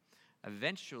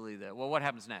 Eventually, what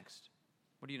happens next?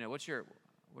 What do you know? What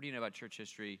do you know about church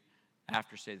history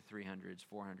after, say, the 300s,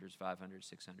 400s, 500s,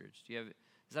 600s? Is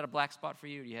that a black spot for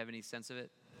you? Do you have any sense of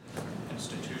it?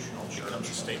 Institutional church. Becomes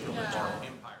a state religion. Or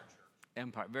empire church.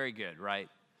 Empire, very good, right?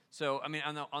 So, I mean,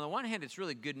 on the one hand, it's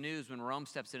really good news when Rome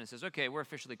steps in and says, okay, we're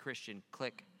officially Christian,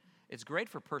 click. It's great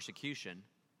for persecution,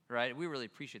 right? We really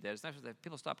appreciate that. It's nice that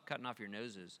people stop cutting off your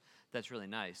noses. That's really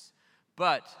nice.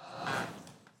 But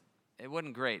it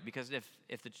wasn't great, because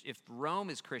if Rome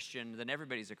is Christian, then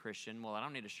everybody's a Christian. Well, I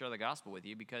don't need to share the gospel with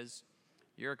you because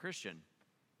you're a Christian,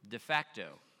 de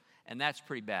facto. And that's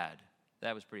pretty bad.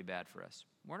 That was pretty bad for us.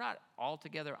 We're not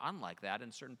altogether unlike that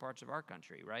in certain parts of our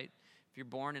country, right? If you're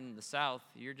born in the South,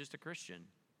 you're just a Christian,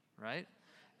 right?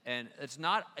 And it's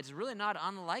really not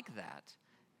unlike that.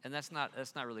 And that's not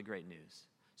really great news.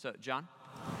 So, John?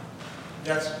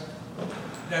 That's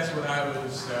what I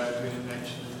was going to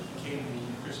mention.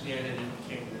 Christianity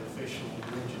became the official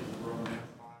religion of the Roman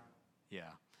Empire. Yeah.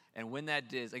 And when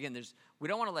that is, again, we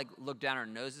don't want to look down our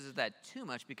noses at that too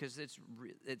much, because it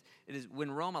is when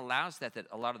Rome allows that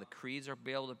a lot of the creeds are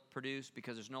able to produce,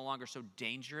 because it's no longer so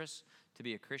dangerous to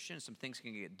be a Christian. Some things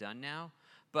can get done now.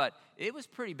 But it was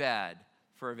pretty bad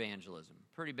for evangelism,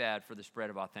 pretty bad for the spread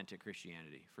of authentic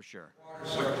Christianity, for sure. Water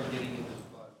started getting into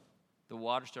the boat. The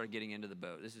water started getting into the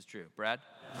boat. This is true. Brad?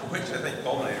 Which I think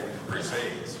culminated with the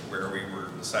Crusades, where we were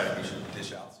deciding we should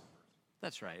dish out some.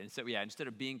 That's right. And so, yeah, instead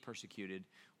of being persecuted,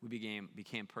 we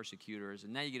became persecutors.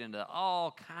 And now you get into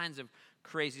all kinds of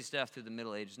crazy stuff through the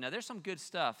Middle Ages. Now, there's some good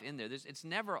stuff in there. It's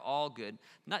never all good.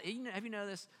 Have you know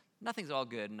this? Nothing's all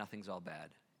good and nothing's all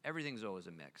bad. Everything's always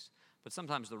a mix. But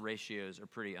sometimes the ratios are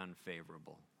pretty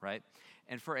unfavorable, right?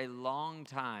 And for a long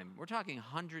time, we're talking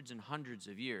hundreds and hundreds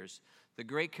of years, the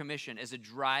Great Commission as a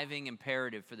driving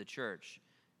imperative for the church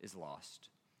is lost.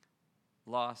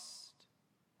 Lost,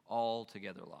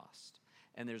 altogether lost.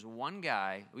 And there's one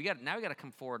guy, we got to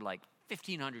come forward like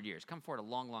 1,500 years, come forward a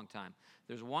long, long time.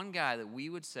 There's one guy that we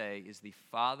would say is the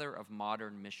father of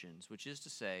modern missions, which is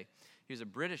to say, he was a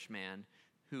British man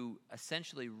who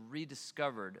essentially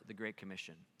rediscovered the Great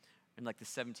Commission in like the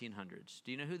 1700s.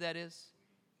 Do you know who that is?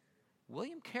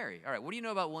 William Carey. All right, what do you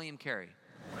know about William Carey?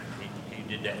 He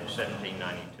did that in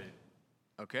 1792.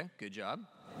 Okay, good job.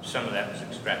 Some of that was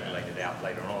extrapolated out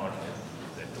later on,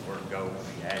 that the word go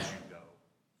would be as you go.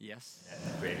 Yes.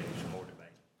 That created some more debate.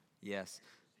 Yes.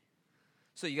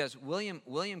 So you guys,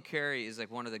 William Carey is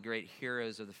like one of the great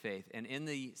heroes of the faith. And in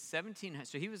the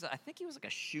 1700s, so I think he was like a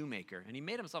shoemaker, and he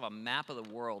made himself a map of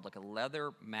the world, like a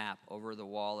leather map over the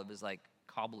wall of his like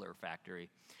cobbler factory.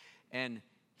 And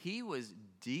he was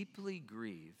deeply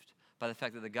grieved by the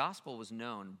fact that the gospel was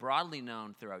broadly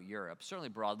known throughout Europe, certainly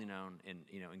broadly known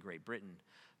in Great Britain,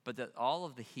 but that all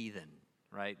of the heathen,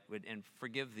 right, and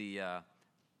forgive the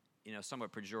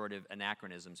somewhat pejorative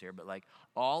anachronisms here, but like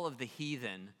all of the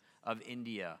heathen of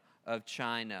India, of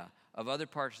China, of other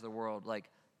parts of the world, like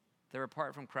they're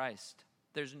apart from Christ.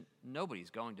 Nobody's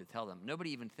going to tell them.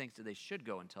 Nobody even thinks that they should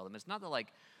go and tell them. It's not that like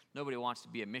nobody wants to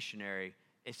be a missionary.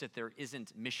 It's that there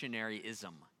isn't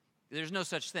missionaryism. There's no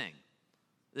such thing.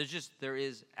 There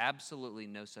is absolutely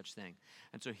no such thing.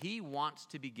 And so he wants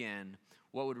to begin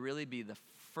what would really be the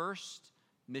first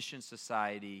mission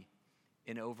society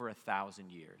in over 1,000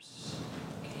 years.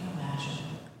 Can you imagine?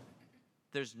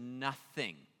 There's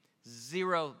nothing,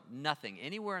 nothing,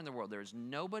 anywhere in the world. There's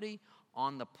nobody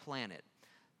on the planet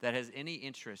that has any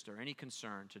interest or any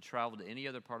concern to travel to any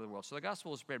other part of the world. So the gospel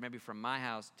will spread maybe from my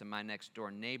house to my next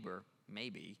door neighbor,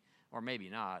 maybe, or maybe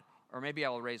not. Or maybe I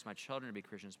will raise my children to be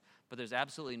Christians, but there's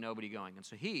absolutely nobody going. And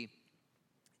so he,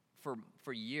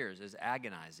 for years, is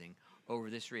agonizing over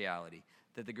this reality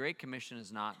that the Great Commission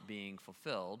is not being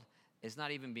fulfilled, is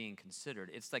not even being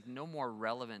considered. It's like no more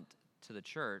relevant to the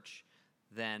church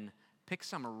than pick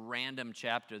some random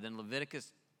chapter than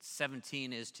Leviticus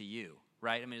 17 is to you,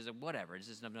 right? I mean, it's like whatever. It's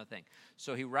just no thing.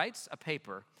 So he writes a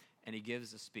paper and he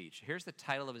gives a speech. Here's the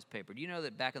title of his paper. Do you know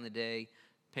that back in the day,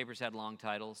 papers had long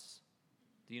titles?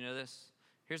 Do you know this?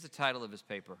 Here's the title of his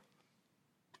paper.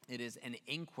 It is An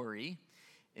Inquiry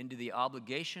into the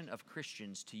Obligation of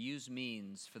Christians to Use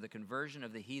Means for the Conversion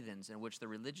of the Heathens, in which the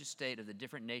religious state of the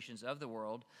different nations of the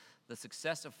world, the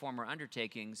success of former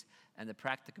undertakings, and the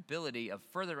practicability of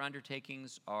further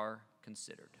undertakings are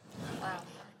considered. Wow.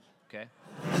 Okay?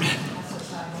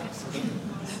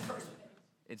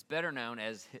 It's better known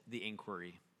as the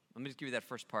inquiry. Let me just give you that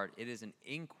first part. It is an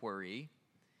inquiry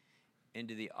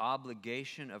into the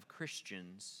obligation of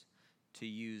Christians to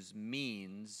use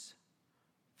means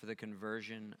for the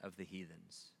conversion of the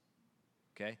heathens.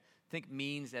 Okay? Think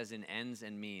means as in ends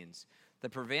and means. The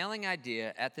prevailing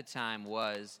idea at the time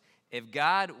was if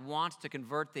God wants to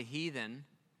convert the heathen,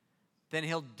 then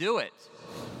he'll do it.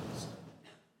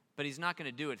 But he's not going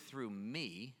to do it through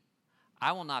me.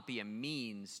 I will not be a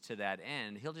means to that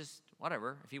end. He'll just,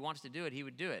 whatever. If he wants to do it, he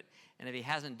would do it. And if he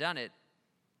hasn't done it,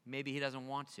 maybe he doesn't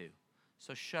want to.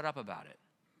 So shut up about it.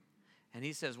 And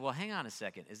he says, well, hang on a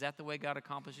second. Is that the way God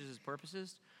accomplishes his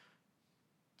purposes?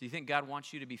 Do you think God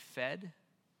wants you to be fed?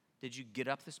 Did you get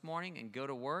up this morning and go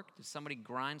to work? Did somebody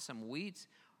grind some wheat?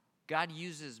 God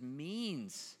uses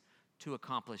means to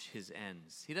accomplish his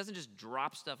ends. He doesn't just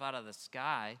drop stuff out of the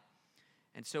sky.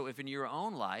 And so if in your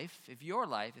own life,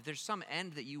 if there's some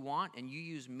end that you want and you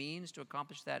use means to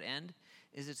accomplish that end,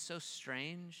 is it so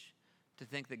strange to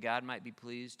think that God might be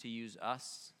pleased to use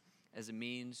us as a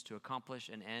means to accomplish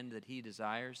an end that he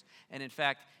desires? And in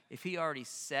fact, if he already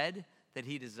said that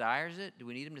he desires it, do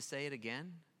we need him to say it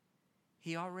again?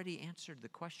 He already answered the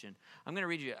question. I'm going to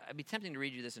read you, I'd be tempting to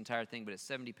read you this entire thing, but it's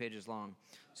 70 pages long.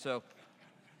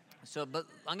 But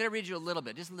I'm going to read you a little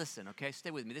bit. Just listen, okay?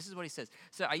 Stay with me. This is what he says.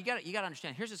 So you got to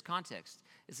understand, here's his context.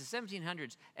 It's the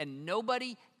 1700s, and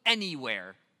nobody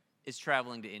anywhere is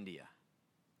traveling to India.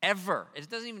 Ever. It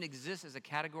doesn't even exist as a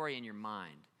category in your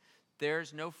mind.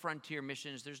 There's no frontier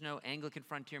missions. There's no Anglican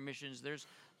frontier missions. There's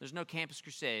no Campus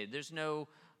Crusade. There's no,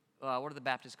 what do the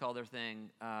Baptists call their thing?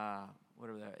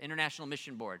 Whatever the International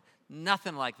Mission Board.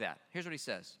 Nothing like that. Here's what he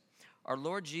says. Our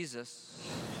Lord Jesus,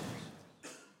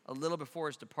 a little before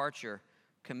his departure,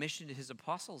 commissioned his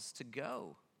apostles to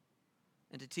go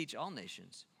and to teach all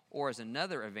nations. Or as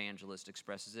another evangelist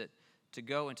expresses it, to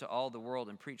go into all the world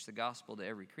and preach the gospel to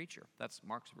every creature. That's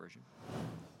Mark's version.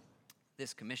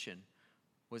 This commission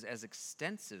was as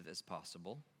extensive as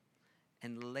possible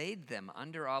and laid them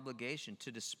under obligation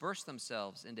to disperse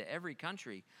themselves into every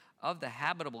country of the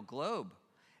habitable globe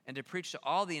and to preach to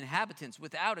all the inhabitants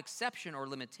without exception or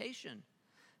limitation.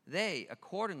 They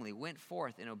accordingly went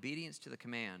forth in obedience to the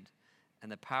command,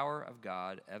 and the power of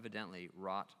God evidently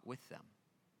wrought with them.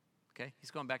 Okay?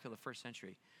 He's going back to the first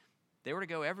century. They were to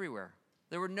go everywhere.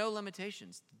 There were no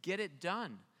limitations. Get it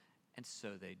done. And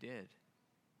so they did.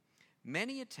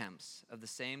 Many attempts of the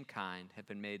same kind have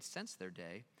been made since their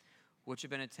day, which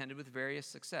have been attended with various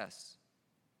success.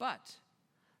 But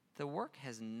the work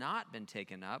has not been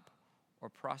taken up or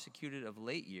prosecuted of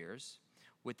late years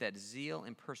with that zeal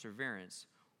and perseverance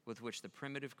with which the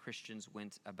primitive Christians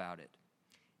went about it.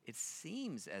 It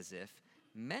seems as if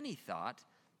many thought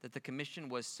that the commission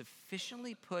was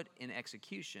sufficiently put in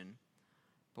execution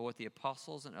by what the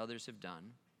apostles and others have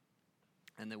done,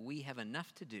 and that we have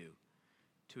enough to do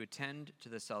to attend to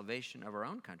the salvation of our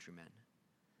own countrymen,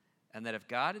 and that if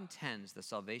God intends the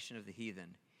salvation of the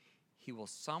heathen, he will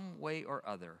some way or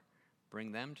other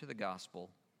bring them to the gospel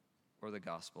or the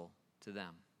gospel to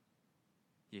them.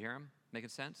 You hear him? Making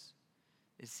sense?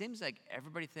 It seems like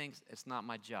everybody thinks it's not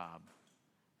my job,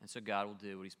 and so God will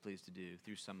do what he's pleased to do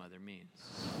through some other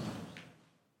means.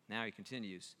 Now he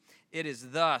continues. It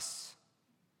is thus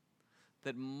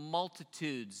that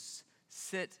multitudes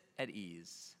sit at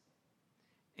ease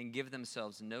and give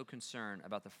themselves no concern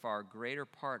about the far greater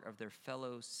part of their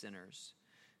fellow sinners,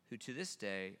 who to this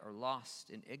day are lost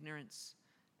in ignorance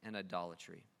and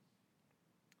idolatry.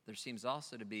 There seems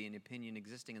also to be an opinion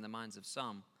existing in the minds of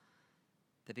some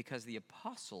that because the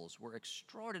apostles were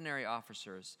extraordinary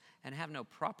officers and have no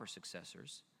proper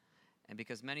successors, and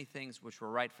because many things which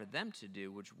were right for them to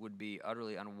do, which would be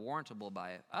utterly unwarrantable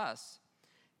by us,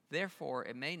 therefore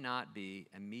it may not be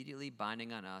immediately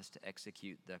binding on us to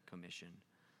execute the commission,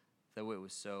 though it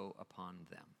was so upon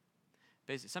them.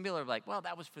 Basically, some people are like, well,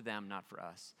 that was for them, not for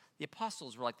us. The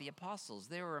apostles were like the apostles.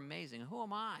 They were amazing. Who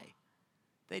am I?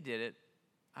 They did it.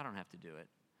 I don't have to do it.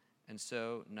 And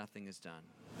so nothing is done.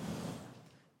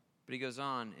 But he goes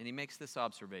on and he makes this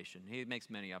observation. He makes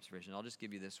many observations. I'll just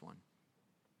give you this one.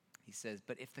 He says,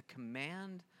 but if the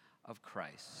command of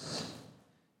Christ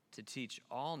to teach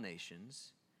all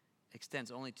nations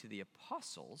extends only to the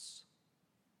apostles,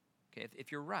 okay,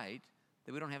 if you're right,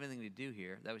 that we don't have anything to do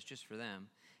here, that was just for them.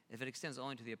 If it extends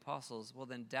only to the apostles, well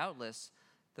then doubtless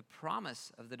the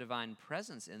promise of the divine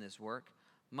presence in this work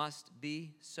must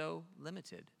be so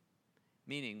limited.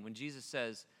 Meaning, when Jesus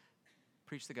says,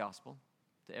 preach the gospel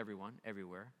to everyone,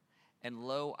 everywhere, and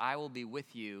lo, I will be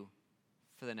with you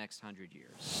for the next 100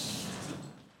 years.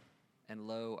 And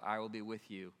lo, I will be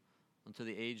with you until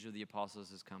the age of the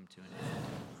apostles has come to an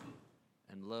end.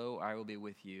 And lo, I will be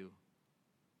with you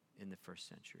in the first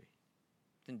century.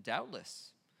 Then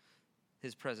doubtless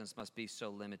his presence must be so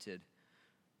limited.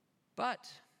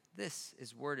 But this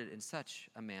is worded in such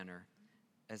a manner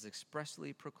as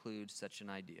expressly precludes such an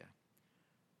idea.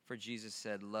 For Jesus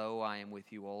said, lo, I am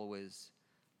with you always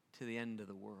to the end of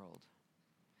the world.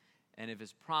 And if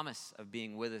his promise of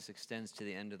being with us extends to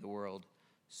the end of the world,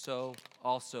 so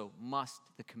also must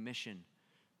the commission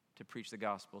to preach the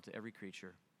gospel to every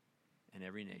creature and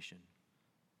every nation,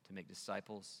 to make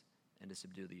disciples and to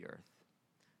subdue the earth.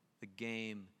 The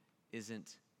game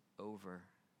isn't over.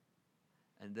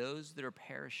 And those that are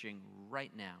perishing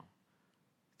right now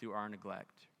through our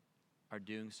neglect are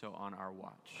doing so on our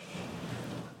watch.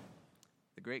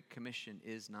 The Great Commission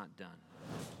is not done.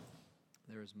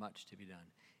 There is much to be done.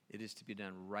 It is to be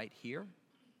done right here,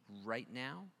 right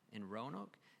now in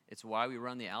Roanoke. It's why we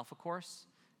run the Alpha Course.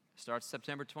 It starts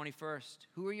September 21st.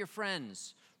 Who are your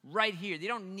friends? Right here. You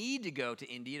don't need to go to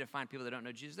India to find people that don't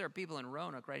know Jesus. There are people in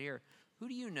Roanoke right here. Who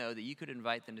do you know that you could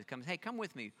invite them to come? Hey, come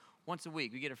with me once a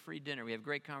week. We get a free dinner. We have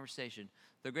great conversation.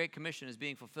 The Great Commission is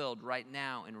being fulfilled right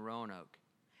now in Roanoke.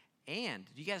 And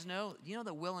do you guys know,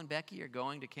 that Will and Becky are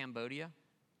going to Cambodia?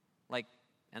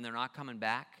 And they're not coming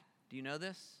back? Do you know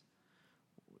this?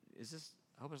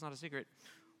 I hope it's not a secret.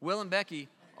 Will and Becky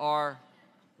are,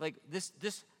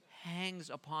 this hangs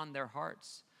upon their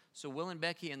hearts. So Will and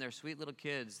Becky and their sweet little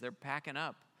kids, they're packing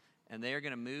up, and they are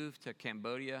going to move to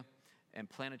Cambodia and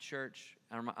plant a church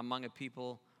among a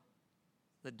people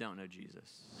that don't know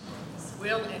Jesus.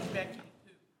 Will and Becky.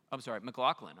 I'm sorry,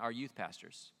 McLaughlin, our youth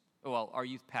pastors. Well, our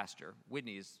youth pastor.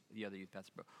 Whitney is the other youth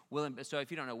pastor. So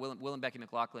if you don't know, Will and Becky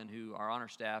McLaughlin, who are on our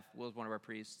staff, Will's one of our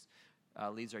priests,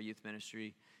 leads our youth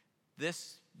ministry.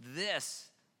 This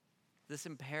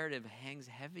imperative hangs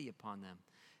heavy upon them.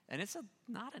 And it's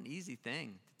not an easy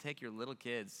thing to take your little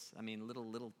kids,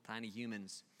 little tiny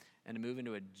humans, and to move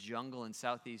into a jungle in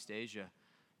Southeast Asia.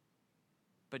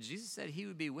 But Jesus said he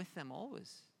would be with them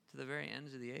always to the very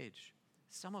ends of the age.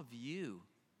 Some of you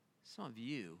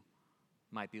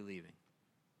might be leaving.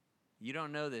 You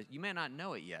don't know that. You may not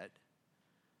know it yet,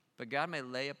 but God may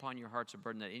lay upon your hearts a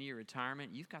burden that in your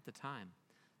retirement, you've got the time,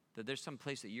 that there's some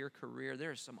place that your career,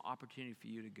 there is some opportunity for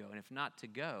you to go. And if not to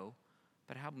go,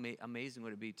 but how amazing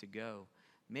would it be to go?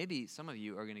 Maybe some of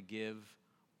you are going to give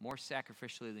more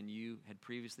sacrificially than you had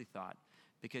previously thought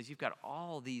because you've got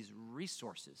all these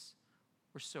resources.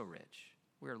 We're so rich.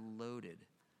 We're loaded.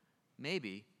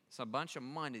 Maybe it's a bunch of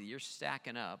money that you're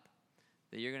stacking up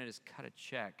that you're going to just cut a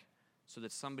check so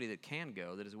that somebody that can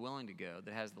go, that is willing to go,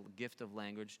 that has the gift of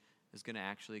language, is going to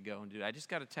actually go and do it. I just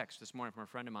got a text this morning from a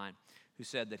friend of mine who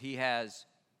said that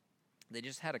they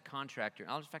just had a contractor.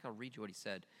 In fact, I'll read you what he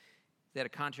said. They had a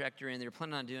contractor in. They were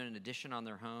planning on doing an addition on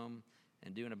their home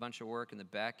and doing a bunch of work in the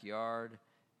backyard,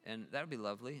 and that would be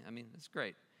lovely. It's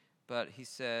great. But he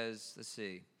says, let's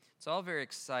see, it's all very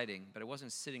exciting, but it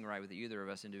wasn't sitting right with either of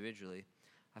us individually.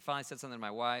 I finally said something to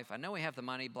my wife. I know we have the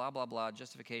money, blah, blah, blah,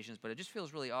 justifications, but it just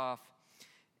feels really off.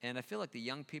 And I feel like the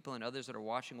young people and others that are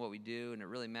watching what we do, and it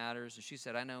really matters. And she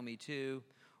said, I know, me too.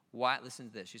 Why? Listen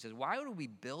to this. She says, why would we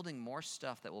be building more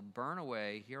stuff that will burn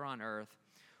away here on earth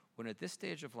when at this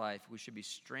stage of life we should be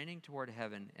straining toward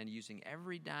heaven and using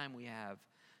every dime we have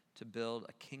to build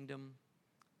a kingdom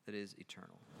that is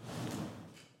eternal.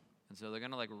 And so they're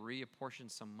going to like reapportion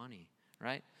some money,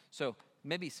 right? So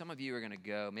maybe some of you are going to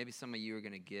go, maybe some of you are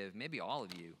going to give, maybe all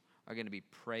of you are going to be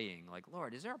praying like,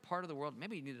 Lord, is there a part of the world,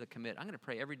 maybe you need to commit, I'm going to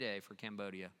pray every day for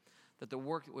Cambodia, that the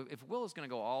work, if Will is going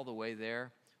to go all the way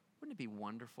there, wouldn't it be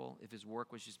wonderful if his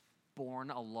work was just borne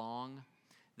along?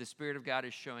 The Spirit of God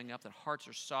is showing up, that hearts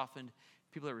are softened,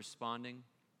 people are responding.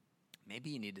 Maybe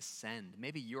you need to send,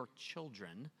 maybe your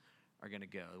children are going to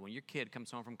go. When your kid comes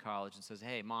home from college and says,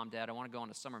 hey, Mom, Dad, I want to go on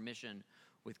a summer mission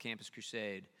with Campus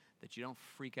Crusade, that you don't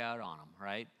freak out on them,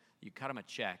 right? You cut them a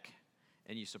check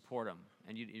and you support them.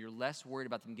 And you're less worried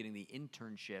about them getting the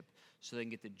internship so they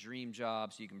can get the dream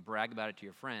job so you can brag about it to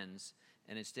your friends.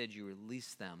 And instead you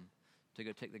release them to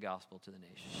go take the gospel to the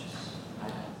nations.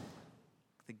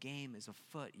 The game is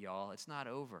afoot, y'all. It's not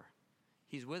over.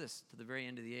 He's with us to the very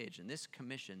end of the age. And this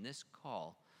commission, this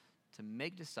call to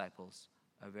make disciples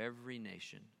of every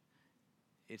nation,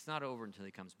 it's not over until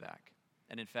he comes back.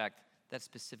 And in fact, that's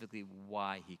specifically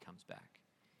why he comes back.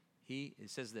 It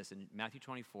says this in Matthew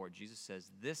 24, Jesus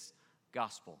says, this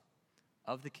gospel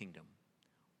of the kingdom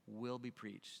will be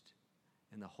preached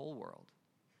in the whole world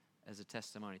as a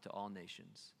testimony to all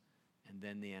nations, and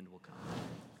then the end will come.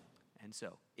 And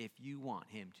so, if you want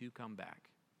him to come back,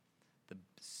 the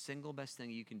single best thing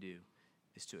you can do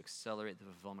is to accelerate the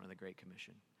fulfillment of the Great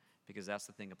Commission, because that's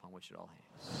the thing upon which it all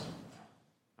hangs.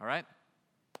 All right?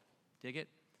 Dig it?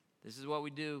 This is what we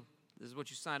do. This is what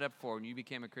you signed up for when you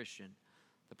became a Christian.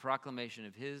 The proclamation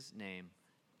of his name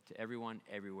to everyone,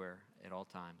 everywhere, at all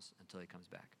times, until he comes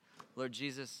back. Lord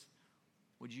Jesus,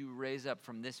 would you raise up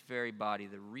from this very body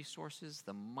the resources,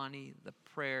 the money, the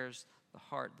prayers, the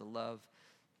heart, the love,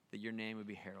 that your name would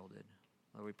be heralded.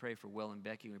 Lord, we pray for Will and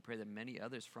Becky. We pray that many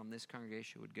others from this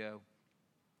congregation would go.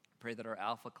 Pray that our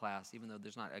Alpha class, even though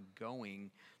there's not a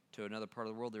going to another part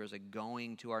of the world, there is a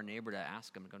going to our neighbor to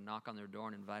ask them, to go knock on their door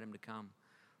and invite them to come.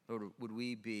 Lord, would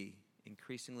we be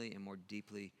increasingly and more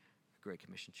deeply a Great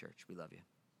Commission church? We love you.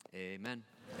 Amen.